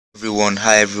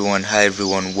Hi everyone,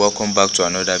 welcome back to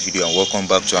another video and welcome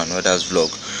back to another vlog.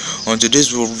 On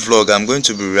today's vlog, I'm going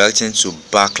to be reacting to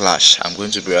Backlash.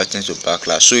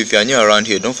 So if you are new around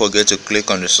here, don't forget to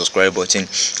click on the subscribe button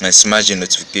and smash the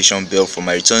notification bell for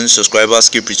my returning subscribers.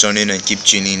 Keep returning and keep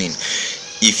tuning in.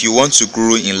 If you want to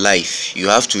grow in life, you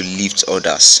have to lift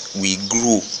others. We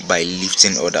grow by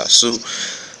lifting others. So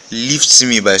lift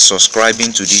me by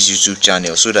subscribing to this YouTube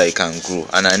channel so that I can grow.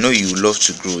 And I know you love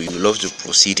to grow, you love to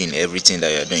proceed in everything that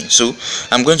you're doing. So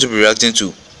I'm going to be reacting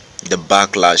to the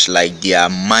Backlash, like their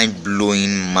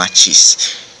mind-blowing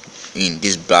matches in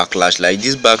this Backlash. Like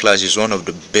this Backlash is one of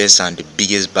the best and the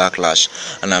biggest Backlash,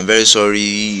 and I'm very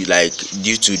sorry, like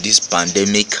due to this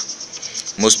pandemic,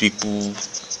 most people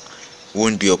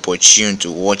won't be opportune to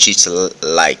watch it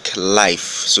like live,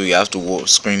 so you have to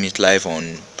stream it live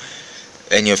on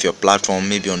any of your platform,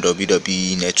 maybe on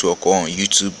WWE network or on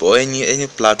YouTube or any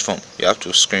platform. You have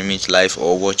to stream it live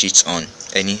or watch it on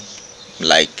any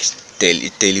like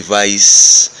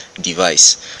televised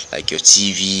device like your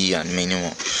TV and many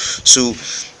more. So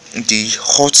the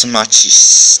hot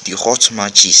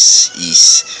matches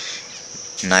is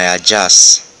Nia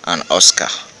Jax and Asuka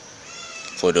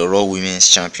for the Raw Women's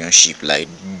Championship. Like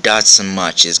that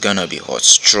match is gonna be hot,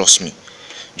 trust me.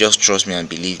 Just trust me and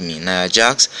believe me. Nia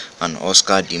Jax and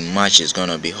Asuka, the match is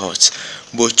gonna be hot.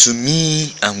 But to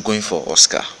me, I'm going for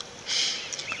Asuka.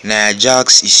 Nia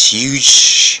Jax is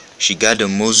huge. She got the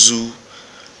muscle,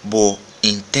 but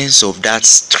in terms of that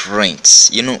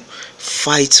strength,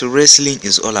 fight wrestling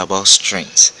is all about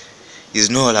strength. It's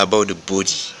not all about the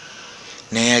body.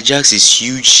 Nia Jax is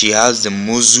huge. She has the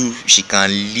muscle. She can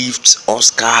lift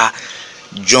Asuka,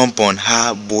 jump on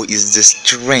her, but it's the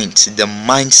strength, the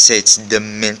mindset, the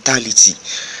mentality.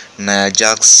 Nia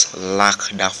Jax lack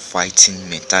that fighting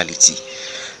mentality.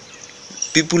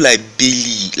 People like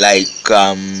Bailey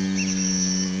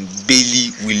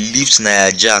will lift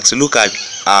Nia Jax. Look at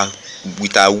her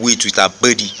with her weight, with her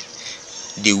body.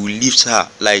 They will lift her.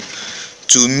 Like,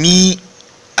 to me,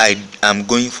 I am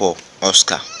going for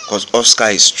Asuka because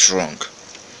Asuka is strong.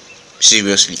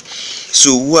 Seriously.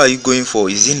 So who are you going for?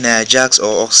 Is it Nia Jax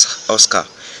or Asuka?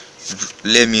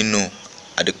 Let me know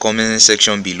at the comment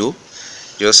section below.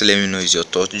 Just let me know your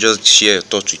thought. Just share your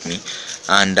thoughts with me.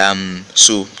 And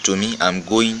so to me, I'm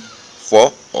going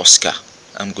for Asuka.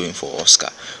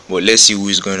 But let's see who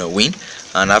is going to win.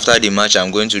 And after the match,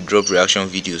 I'm going to drop reaction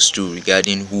videos too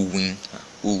regarding who wins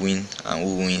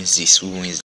this, who wins